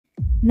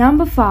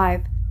Number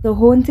 5. The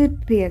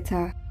Haunted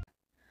Theatre.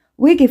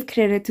 We give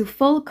credit to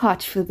Phil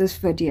Koch for this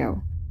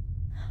video.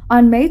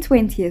 On May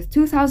 20th,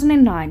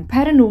 2009,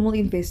 paranormal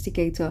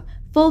investigator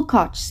Phil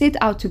Koch set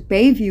out to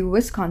Bayview,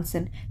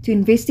 Wisconsin to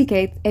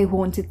investigate a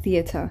haunted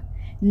theater.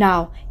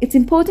 Now, it's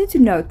important to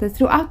note that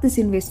throughout this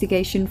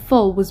investigation,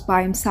 Phil was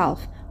by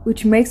himself,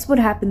 which makes what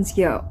happens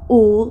here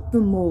all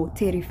the more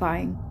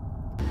terrifying.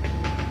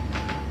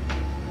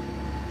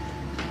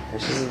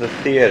 This is the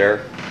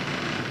theater.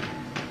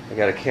 I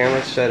got a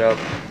camera set up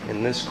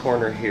in this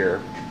corner here,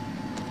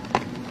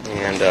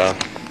 and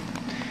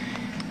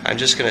I'm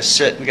just going to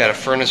sit. We got a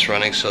furnace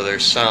running, so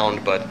there's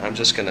sound, but I'm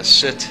just going to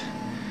sit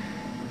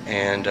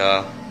and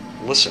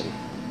listen,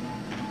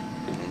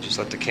 and just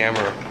let the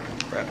camera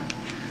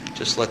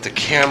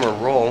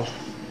roll,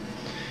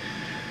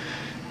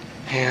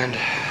 and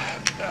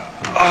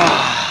I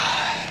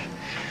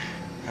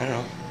don't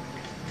know.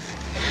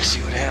 Let's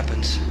see what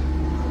happens.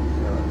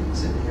 I've been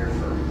sitting here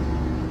for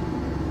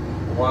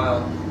a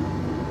while.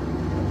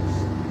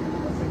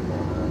 Nothing going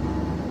on.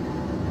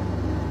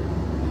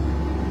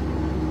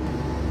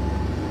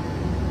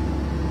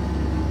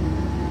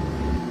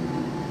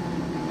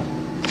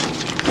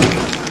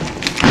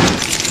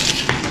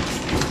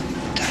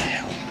 What the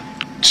hell?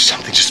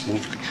 Something just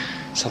moved.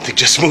 Something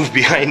just moved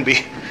behind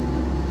me.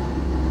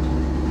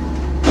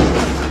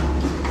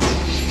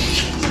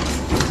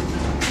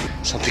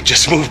 Something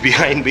just moved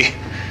behind me.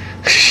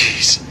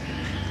 Jeez.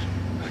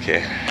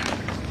 Okay.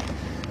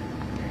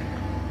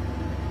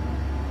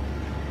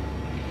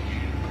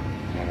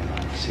 I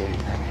don't see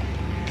anything.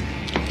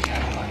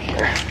 Gotta look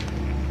here.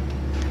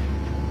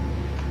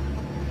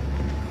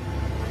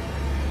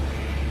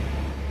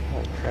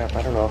 Holy crap,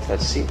 I don't know if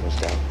that seat was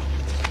down.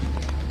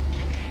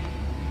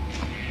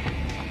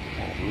 I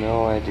have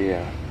no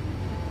idea.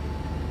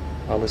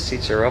 All the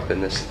seats are up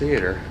in this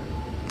theater.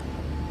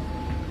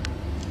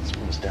 This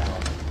one's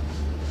down.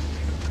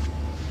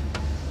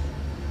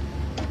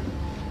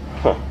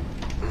 Huh.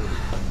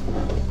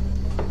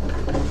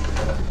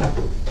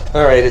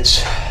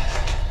 Alright,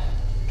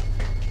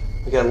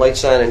 we got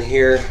lights on in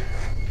here.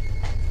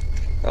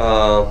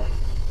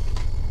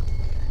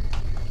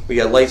 We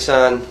got lights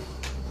on.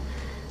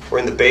 We're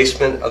in the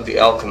basement of the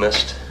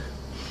Alchemist,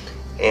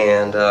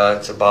 and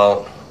it's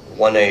about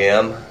 1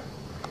 a.m.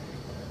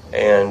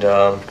 and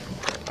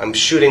I'm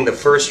shooting the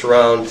first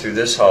round through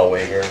this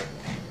hallway here,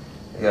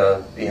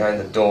 behind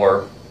the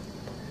door.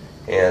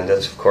 And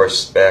that's, of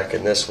course, back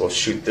in this. We'll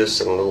shoot this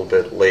in a little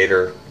bit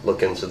later,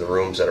 look into the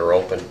rooms that are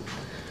open.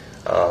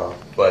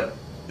 But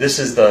this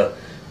is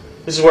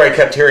where I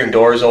kept hearing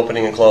doors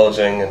opening and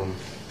closing and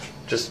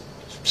just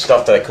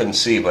stuff that I couldn't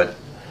see. But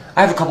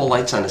I have a couple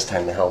lights on this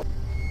time to help.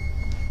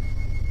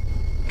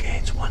 Okay,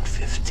 it's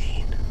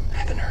 1:15. I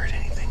haven't heard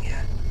anything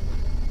yet.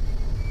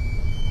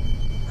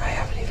 I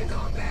haven't even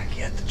gone back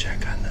yet to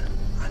check on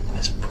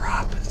this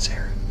prop that's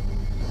there.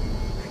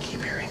 I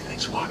keep hearing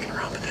things walking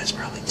around, but that's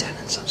probably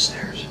tenants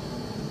upstairs.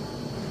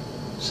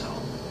 So,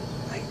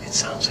 it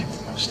sounds like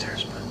from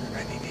upstairs, but there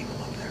might be people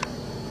up there.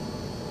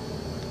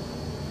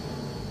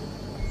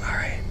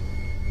 Alright.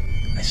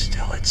 It's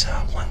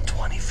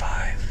 1:25.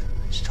 I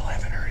still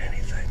haven't heard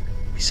anything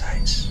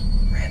besides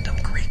random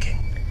creaking.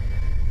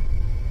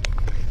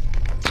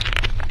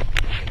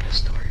 Open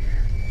this door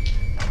here.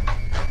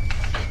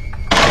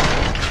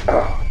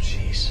 Oh,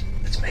 jeez.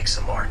 Let's make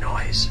some more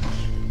noise.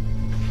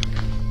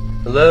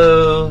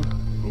 Hello?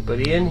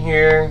 Anybody in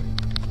here?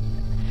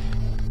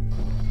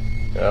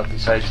 Well,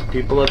 besides the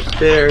people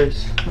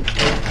upstairs.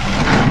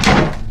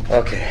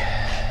 Okay.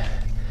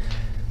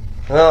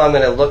 Well, I'm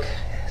gonna look,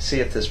 see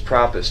if this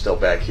prop is still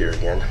back here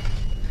again.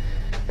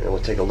 And then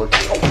we'll take a look.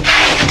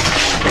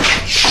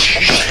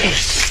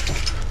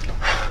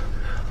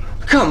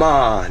 Come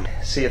on!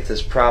 See if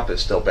this prop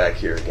is still back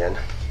here again.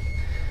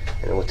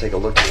 And then we'll take a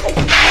look.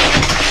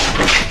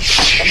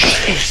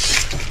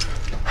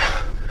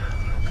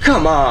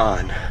 Come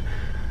on!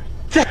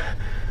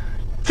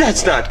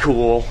 That's not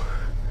cool!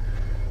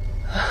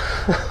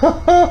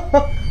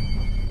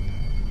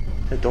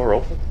 That door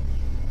open?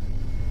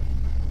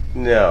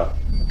 No,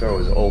 the door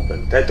was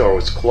open. That door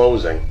was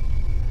closing.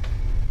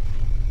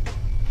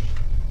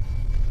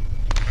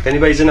 If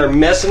anybody's in there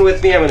messing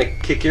with me, I'm gonna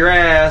kick your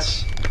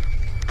ass.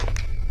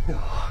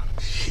 Oh,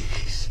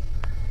 jeez.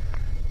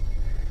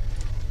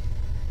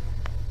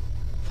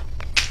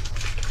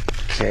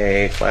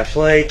 Okay,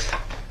 flashlight.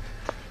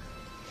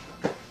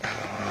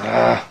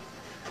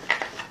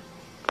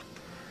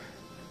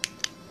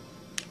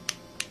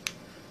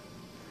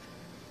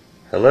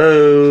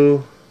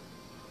 Hello?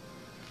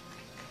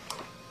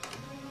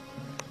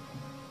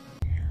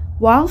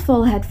 While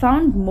Phil had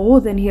found more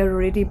than he had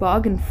already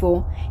bargained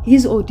for,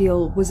 his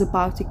ordeal was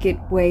about to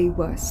get way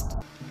worse.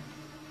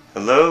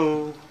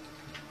 Hello?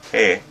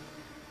 Hey.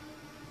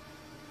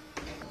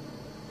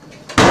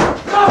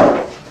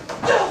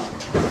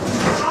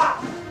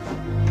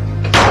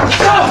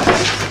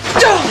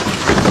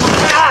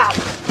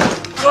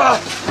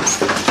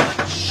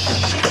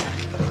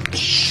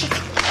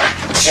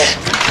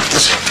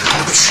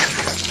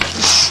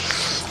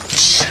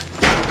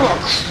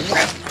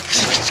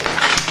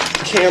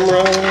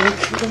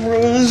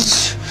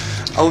 Cameras.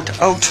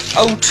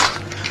 Out.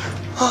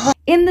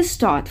 In the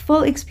start,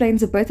 Phil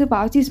explains a bit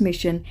about his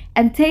mission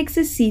and takes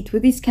a seat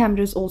with his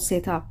cameras all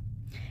set up.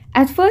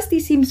 At first he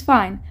seems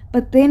fine,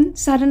 but then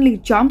suddenly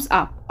jumps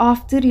up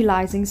after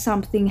realizing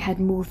something had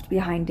moved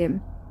behind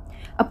him.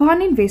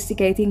 Upon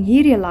investigating,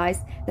 he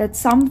realized that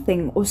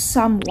something or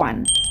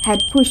someone had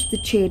pushed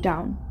the chair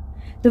down.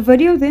 The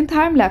video then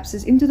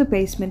time-lapses into the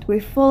basement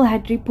where Phil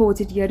had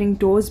reported hearing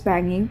doors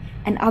banging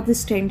and other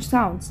strange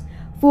sounds.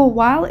 For a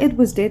while it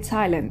was dead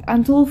silent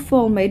until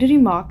Phil made a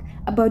remark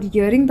about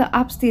hearing the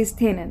upstairs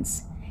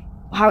tenants.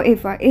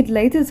 However, it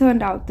later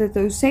turned out that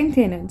those same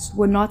tenants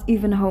were not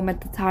even home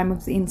at the time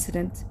of the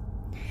incident.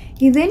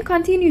 He then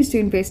continues to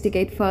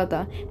investigate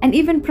further and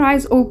even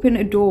pries open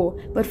a door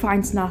but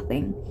finds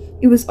nothing.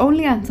 It was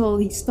only until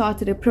he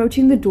started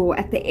approaching the door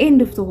at the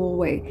end of the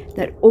hallway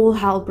that all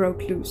hell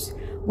broke loose,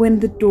 when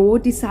the door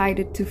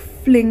decided to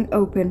fling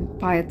open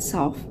by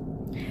itself.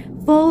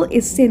 Phil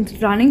is sent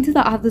running to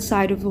the other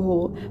side of the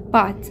hall,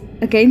 but,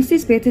 against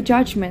his better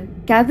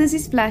judgment, gathers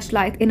his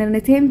flashlight in an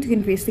attempt to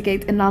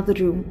investigate another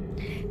room.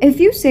 A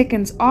few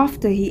seconds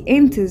after he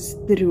enters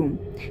the room,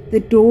 the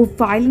door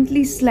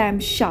violently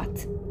slams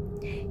shut.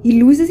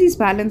 He loses his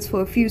balance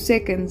for a few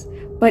seconds,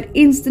 but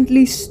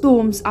instantly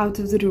storms out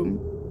of the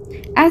room.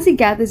 As he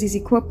gathers his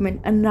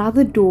equipment,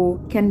 another door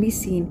can be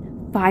seen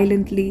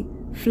violently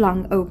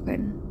flung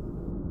open.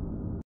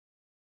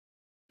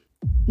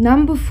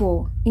 Number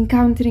 4.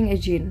 Encountering a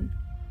jinn.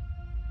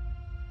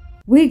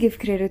 We give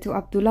credit to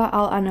Abdullah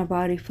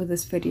Al-Anabari for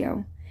this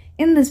video.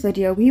 In this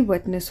video, we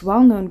witness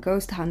well-known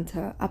ghost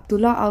hunter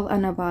Abdullah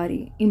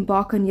Al-Anabari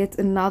embark on yet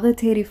another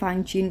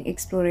terrifying jinn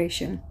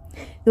exploration.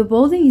 The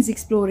building he's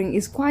exploring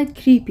is quite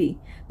creepy,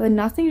 but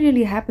nothing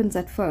really happens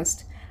at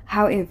first.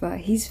 However,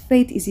 his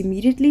fate is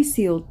immediately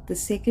sealed the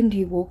second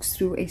he walks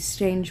through a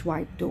strange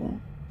white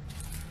door.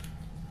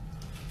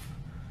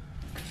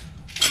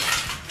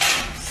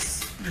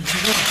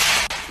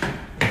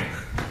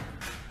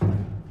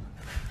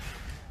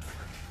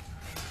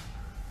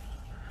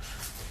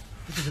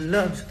 بسم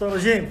الله من الشيطان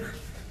الرجيم.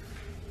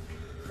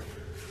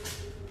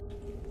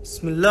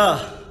 بسم الله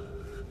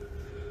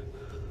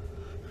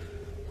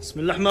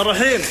الرحمن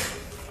الرحيم.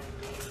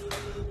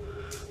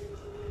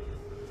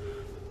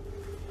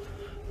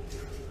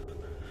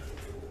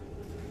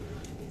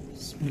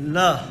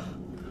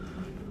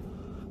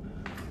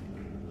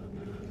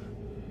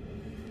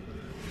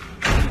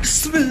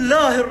 بسم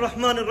الله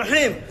الرحمن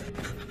الرحيم.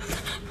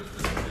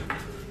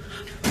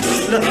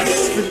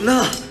 بسم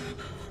الله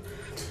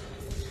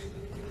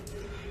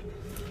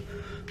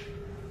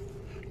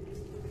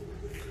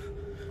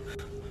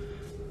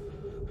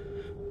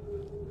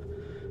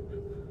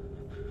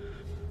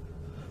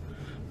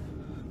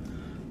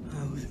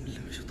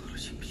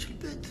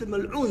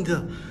الملعون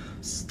ذا.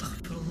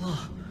 استغفر الله.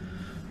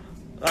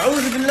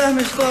 أعوذ بالله من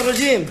الشيطان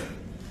الرجيم.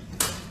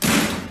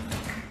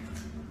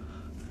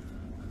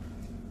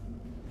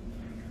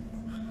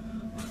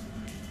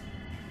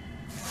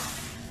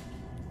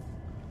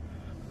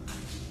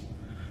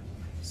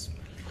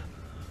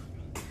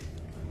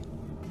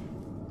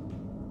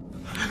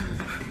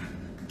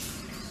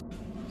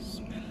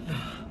 بسم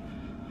الله.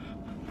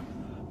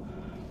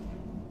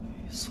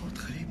 صوت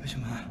غريب يا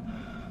جماعة.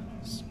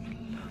 بسم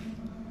الله.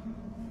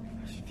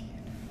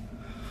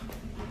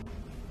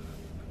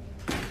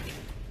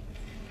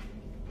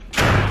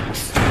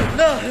 بسم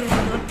الله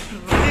الرحمن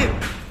الرحيم.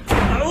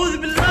 أعوذ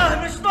بالله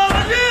من الشيطان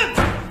الرجيم.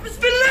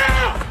 بسم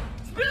الله.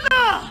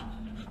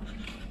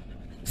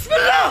 بسم الله. بسم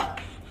الله.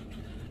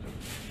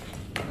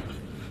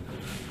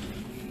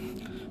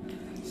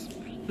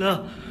 بسم الله.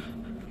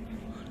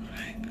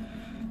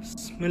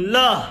 بسم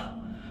الله.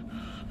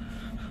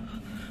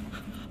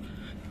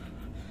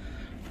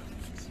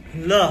 بسم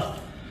الله.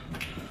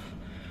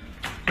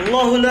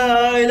 الله لا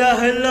إله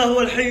إلا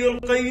هو الحي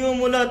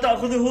القيوم لا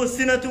تأخذه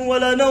سنة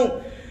ولا نوم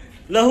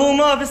له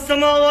ما في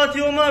السماوات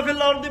وما في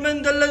الأرض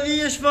من ذا الذي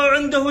يشفع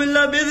عنده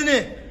إلا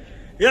بإذنه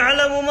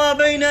يعلم ما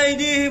بين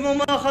أيديهم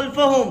وما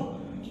خلفهم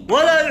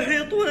ولا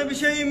يحيطون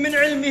بشيء من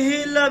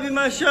علمه إلا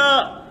بما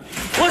شاء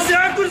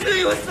وسع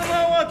كرسيه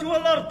السماوات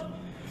والأرض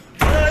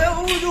ولا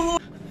يؤوده.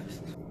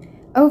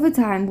 Over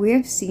time, we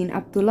have seen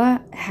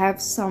Abdullah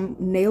have some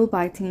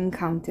nail-biting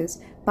encounters,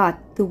 but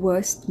the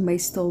worst may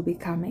still be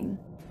coming.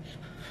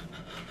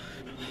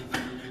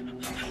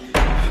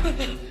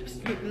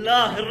 بسم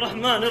الله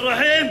الرحمن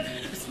الرحيم.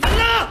 بسم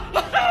الله.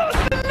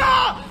 بسم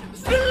الله.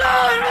 بسم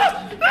الله.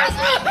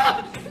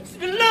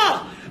 بسم الله.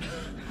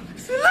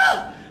 بسم الله.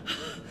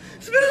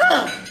 بسم الله.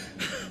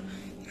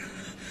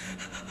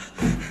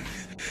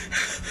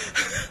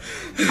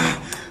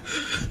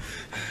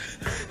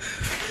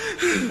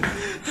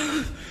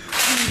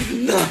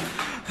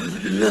 أعوذ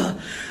بالله.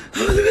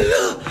 أعوذ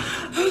بالله.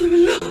 أعوذ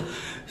بالله.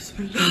 بسم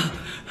الله.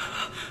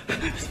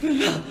 بسم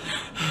الله.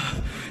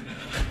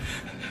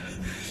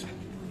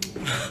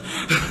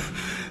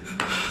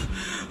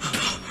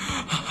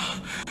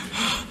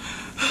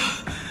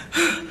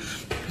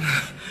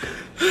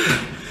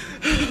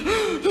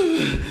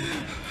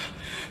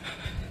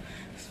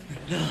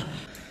 بسم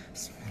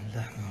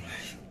الله الرحمن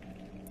الرحيم.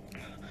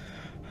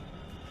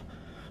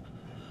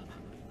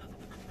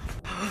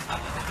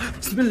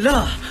 بسم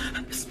الله،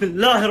 بسم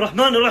الله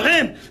الرحمن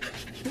الرحيم.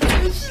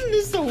 ايش اللي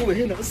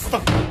يسوي هنا؟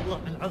 استغفر الله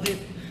العظيم.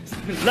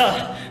 بسم الله،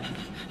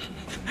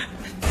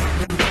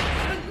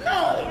 بسم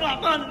الله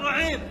الرحمن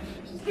الرحيم.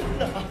 بسم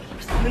الله،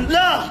 بسم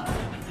الله،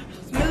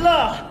 بسم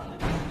الله.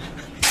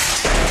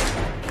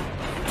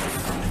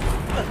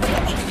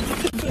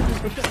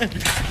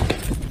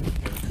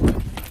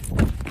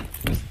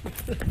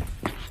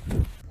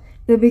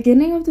 The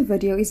beginning of the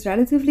video is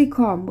relatively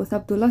calm, with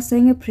Abdullah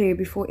saying a prayer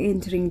before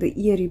entering the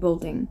eerie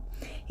building.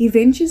 He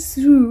ventures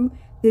through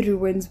the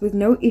ruins with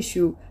no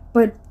issue,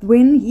 but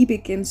when he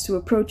begins to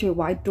approach a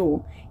white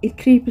door, it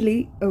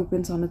creepily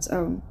opens on its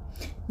own.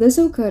 This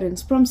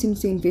occurrence prompts him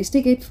to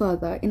investigate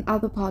further in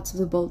other parts of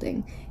the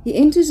building. He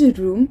enters a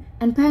room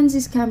and pans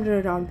his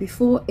camera around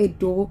before a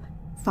door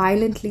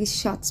violently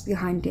shuts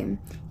behind him.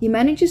 He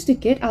manages to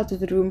get out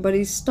of the room, but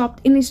is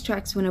stopped in his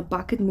tracks when a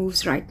bucket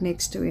moves right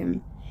next to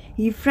him.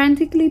 He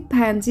frantically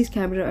pans his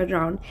camera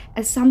around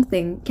as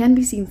something can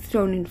be seen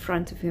thrown in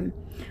front of him.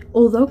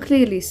 Although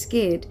clearly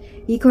scared,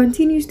 he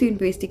continues to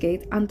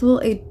investigate until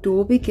a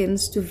door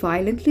begins to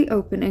violently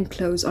open and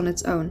close on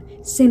its own,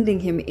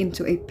 sending him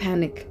into a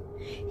panic.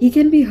 He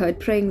can be heard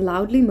praying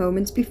loudly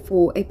moments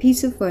before a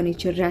piece of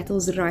furniture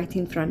rattles right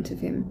in front of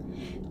him.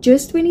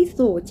 Just when he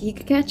thought he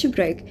could catch a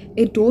break,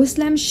 a door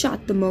slams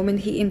shut the moment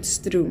he enters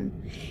the room.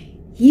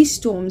 He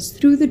storms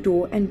through the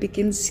door and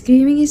begins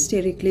screaming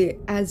hysterically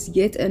as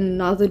yet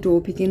another door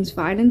begins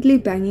violently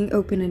banging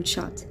open and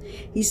shut.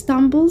 He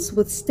stumbles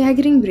with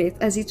staggering breath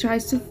as he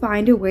tries to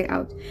find a way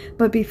out,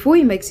 but before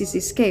he makes his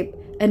escape,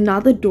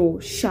 another door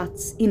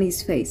shuts in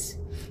his face.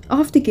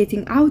 After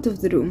getting out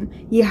of the room,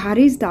 he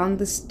hurries down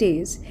the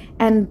stairs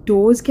and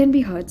doors can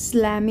be heard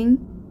slamming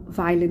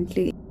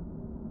violently.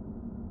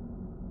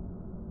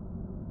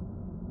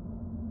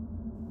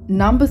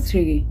 Number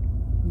 3.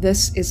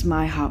 This is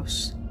my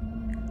house.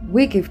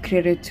 We give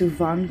credit to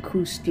Van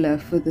Koestler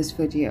for this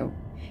video.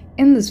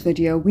 In this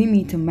video, we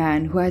meet a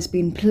man who has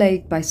been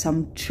plagued by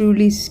some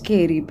truly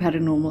scary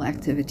paranormal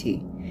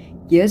activity.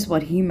 Here's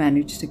what he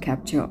managed to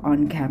capture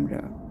on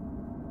camera.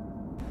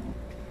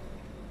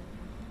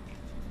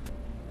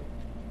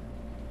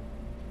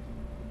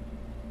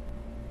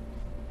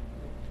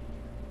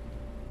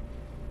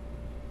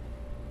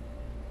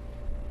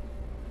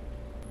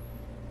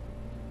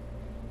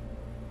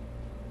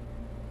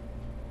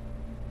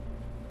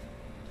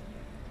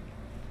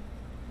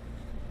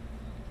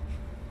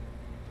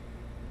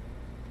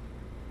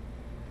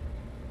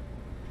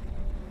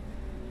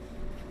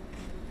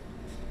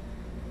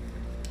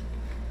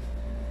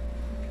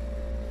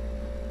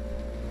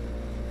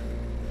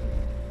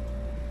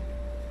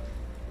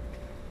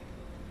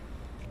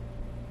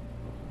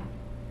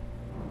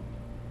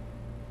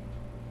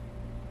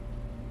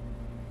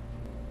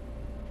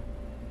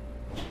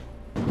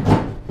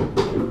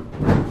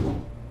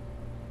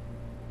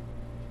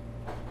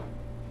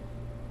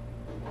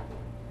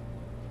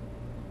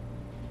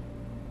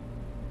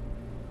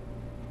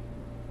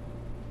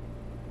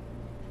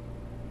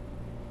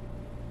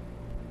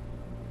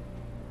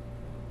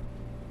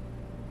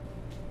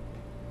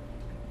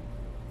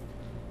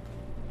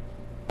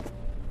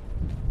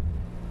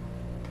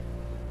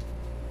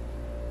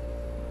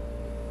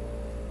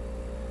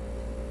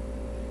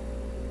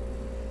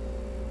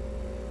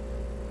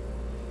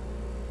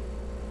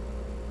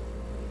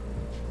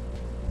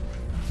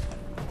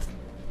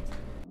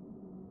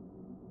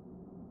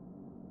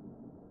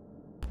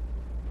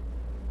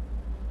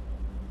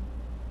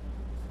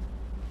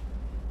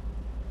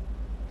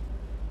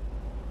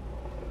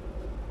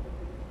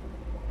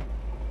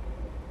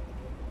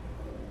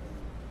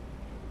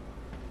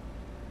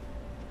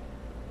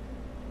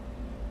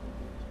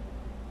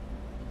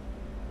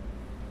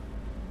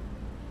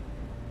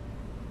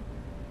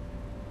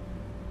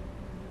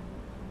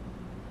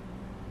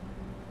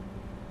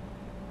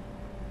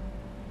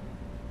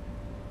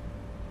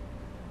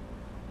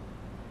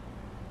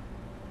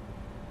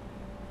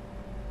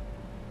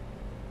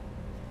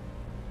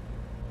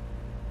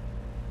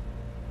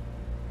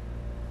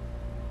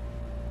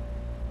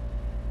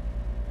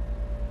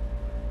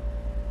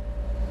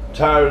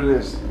 Tired of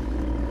this.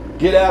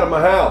 Get out of my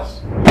house.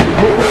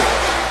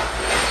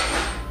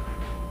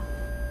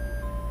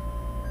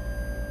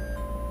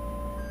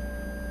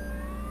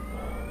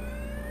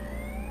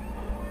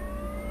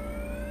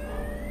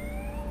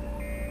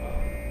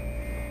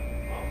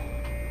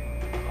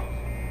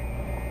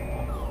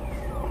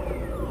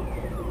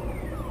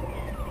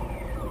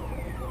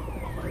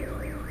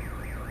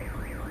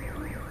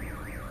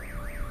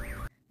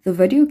 The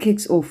video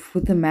kicks off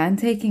with the man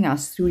taking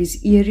us through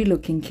his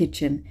eerie-looking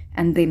kitchen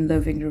and then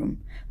living room,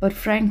 but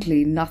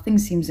frankly, nothing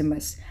seems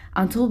amiss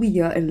until we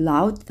hear a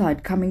loud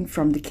thud coming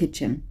from the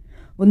kitchen.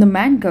 When the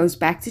man goes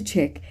back to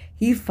check,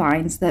 he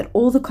finds that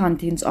all the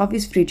contents of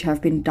his fridge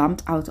have been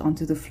dumped out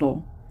onto the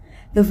floor.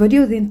 The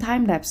video then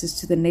time-lapses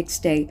to the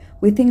next day,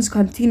 where things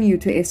continue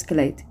to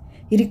escalate.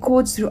 He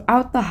records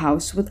throughout the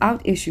house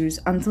without issues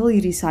until he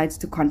decides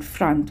to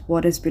confront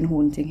what has been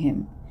haunting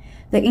him.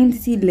 The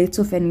entity lets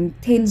off an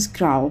intense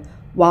growl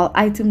while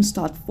items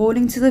start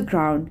falling to the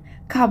ground,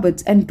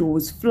 cupboards and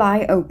doors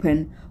fly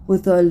open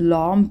with the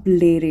alarm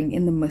blaring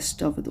in the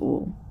midst of it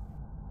all.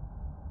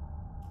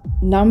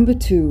 Number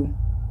 2.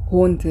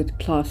 Haunted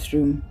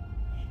Classroom.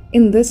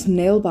 In this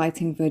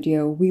nail-biting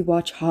video, we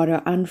watch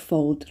horror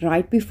unfold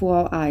right before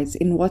our eyes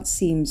in what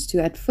seems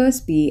to at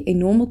first be a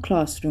normal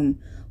classroom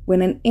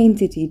when an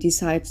entity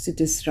decides to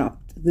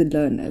disrupt the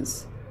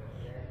learners.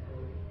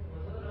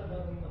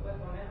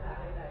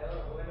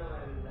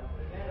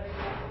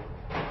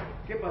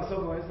 ¿Qué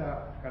pasó con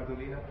esa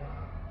cartulina?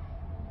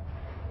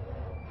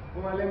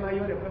 Póngale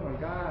mayores, pues, Juan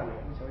Carlos.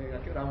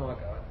 ¿A qué hora vamos a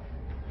acabar?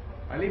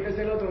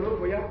 Alístese el otro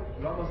grupo ya,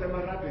 lo vamos a hacer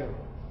más rápido.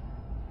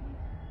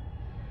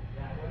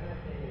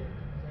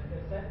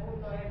 El tercer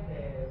punto es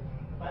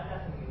falta de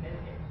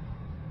asistencia.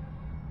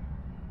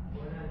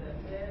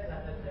 La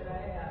tercera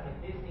es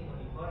asistir sin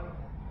uniforme.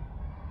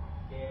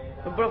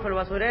 Un profe, el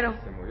basurero.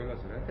 ¿Se movió el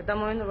basurero? Se está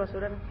moviendo el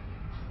basurero.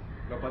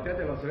 ¿Lo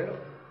pateaste el basurero?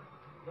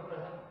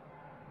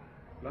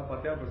 Lo has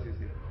pateado, pues sí.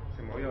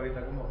 Se movió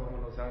ahorita, ¿cómo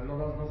no se va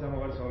a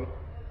mover solo?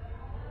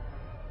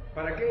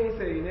 ¿Para qué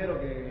ese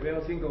dinero que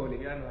veo 5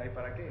 bolivianos ahí?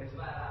 ¿Para qué eso?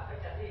 Para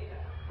fecha fija.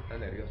 Está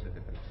nervioso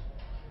este pelado.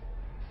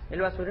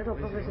 El basurero,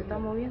 profe, se está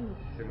moviendo.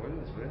 ¿Se mueve el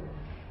basurero?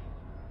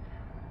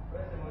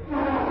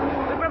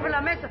 El profe,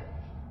 la mesa.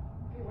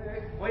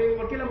 Oye,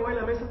 ¿por qué la mueve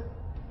la mesa?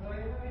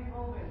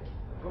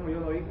 ¿Cómo yo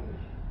no vi?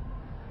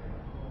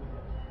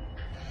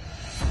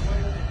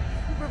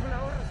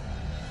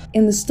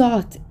 In the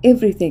start,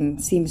 everything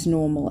seems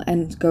normal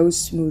and goes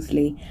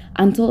smoothly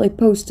until a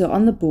poster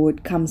on the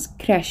board comes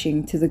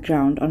crashing to the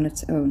ground on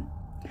its own.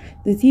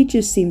 The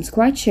teacher seems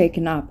quite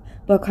shaken up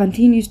but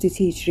continues to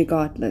teach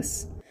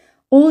regardless.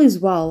 All is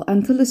well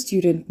until a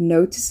student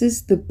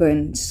notices the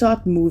bin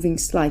start moving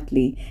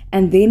slightly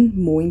and then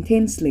more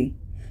intensely.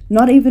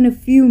 Not even a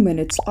few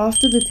minutes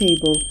after the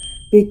table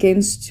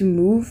begins to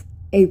move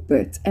a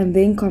bit and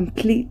then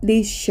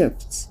completely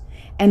shifts,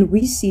 and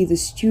we see the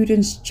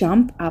students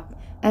jump up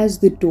as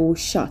the door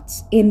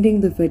shuts,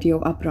 ending the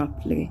video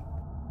abruptly.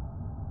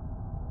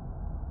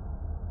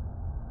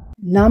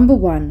 Number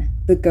 1.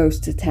 The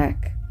Ghost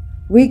Attack.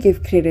 We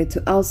give credit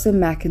to Elsa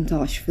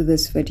McIntosh for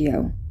this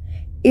video.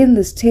 In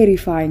this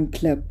terrifying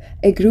clip,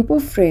 a group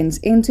of friends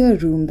enter a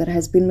room that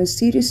has been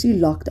mysteriously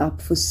locked up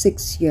for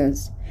 6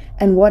 years,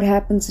 and what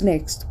happens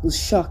next will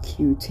shock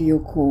you to your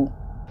core.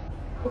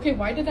 Okay,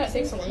 why did that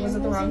take so long? Was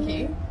it the wrong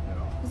key?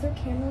 Is there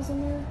cameras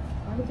in there?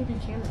 Why would there be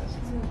cameras?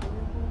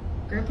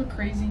 Grandpa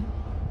crazy.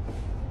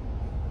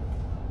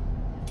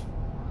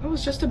 That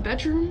was just a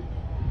bedroom?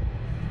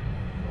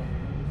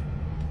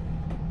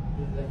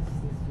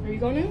 Are you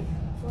going in?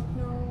 Fuck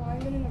no,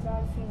 I'm in a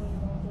bad feeling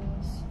about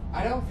this.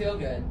 I don't feel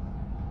good.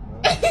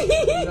 Nah,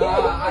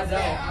 I don't.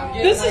 I'm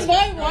getting This is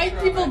why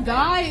white people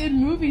die in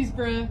movies,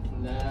 bruh.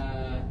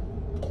 Nah.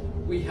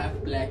 We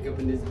have black up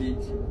in this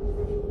bitch.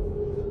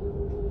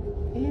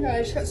 Oh my god,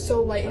 I just got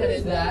so What is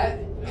lightheaded. that?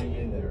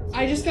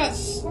 I just got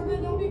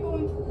Corbin, don't be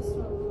going through this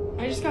stuff.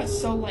 I just got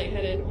so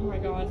lightheaded. Oh my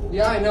god.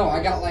 Yeah, I know.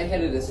 I got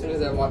lightheaded as soon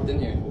as I walked in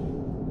here.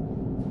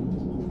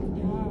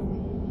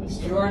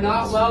 Yeah. You are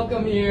not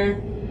welcome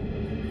here.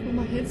 Oh,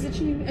 my head's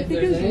itching. I If think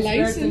there's there's any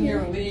lights spirits in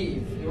here.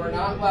 leave. You are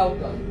not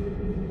welcome.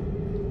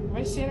 Why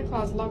is Santa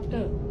Claus locked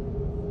up?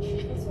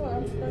 That's what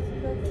I'm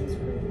supposed that thing's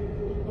creepy.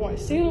 Why,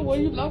 Santa, why are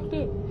you locked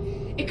up?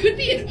 It could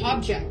be an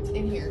object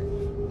in here.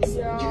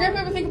 Yeah. Did you guys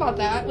ever think about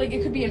that? Like,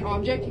 it could be an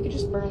object. You could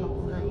just burn the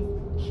whole room.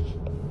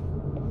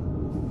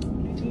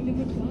 What are you doing in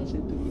the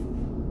closet, dude?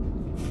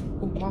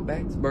 Oh, my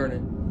back's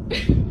burning.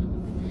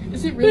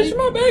 Is it really? Bitch,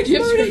 my back's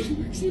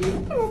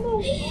burning.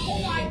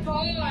 Oh my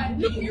god!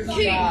 No, you're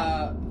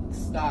kidding.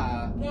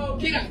 Stop. No,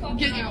 Get out,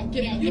 get out,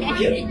 get out, You get out, have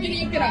get out,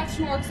 get out, get out.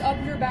 scratch marks up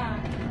your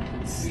back.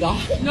 Stop.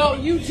 No,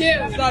 you too.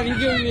 Stop. You're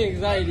giving me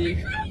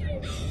anxiety.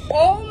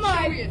 Oh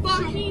my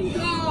fucking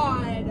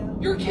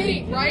god! You're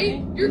kidding,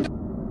 right? You're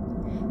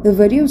The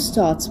video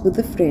starts with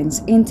the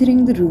friends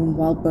entering the room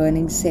while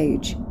burning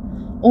sage.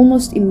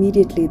 Almost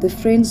immediately, the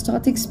friends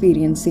start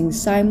experiencing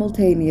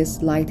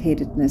simultaneous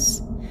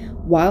lightheadedness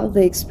while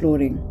they're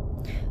exploring.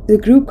 The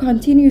group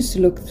continues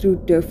to look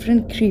through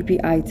different creepy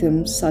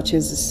items such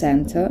as a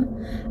Santa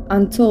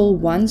until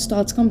one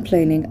starts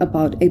complaining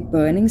about a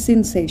burning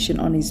sensation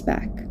on his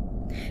back.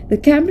 The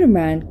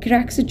cameraman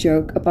cracks a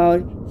joke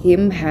about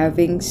him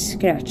having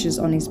scratches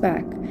on his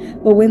back,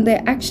 but when they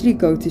actually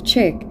go to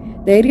check,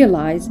 they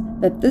realize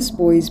that this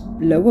boy's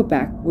lower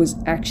back was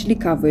actually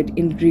covered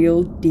in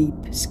real deep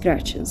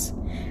scratches.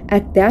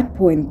 At that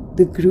point,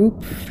 the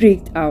group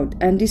freaked out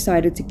and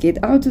decided to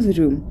get out of the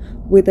room,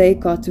 where they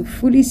got to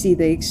fully see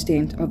the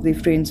extent of their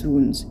friend's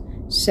wounds.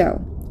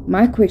 So,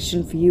 my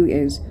question for you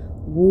is,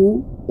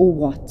 who or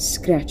what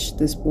scratched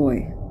this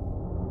boy?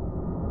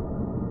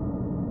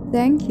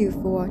 Thank you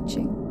for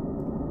watching.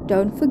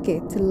 Don't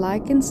forget to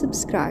like and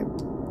subscribe.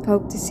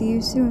 Hope to see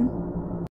you soon.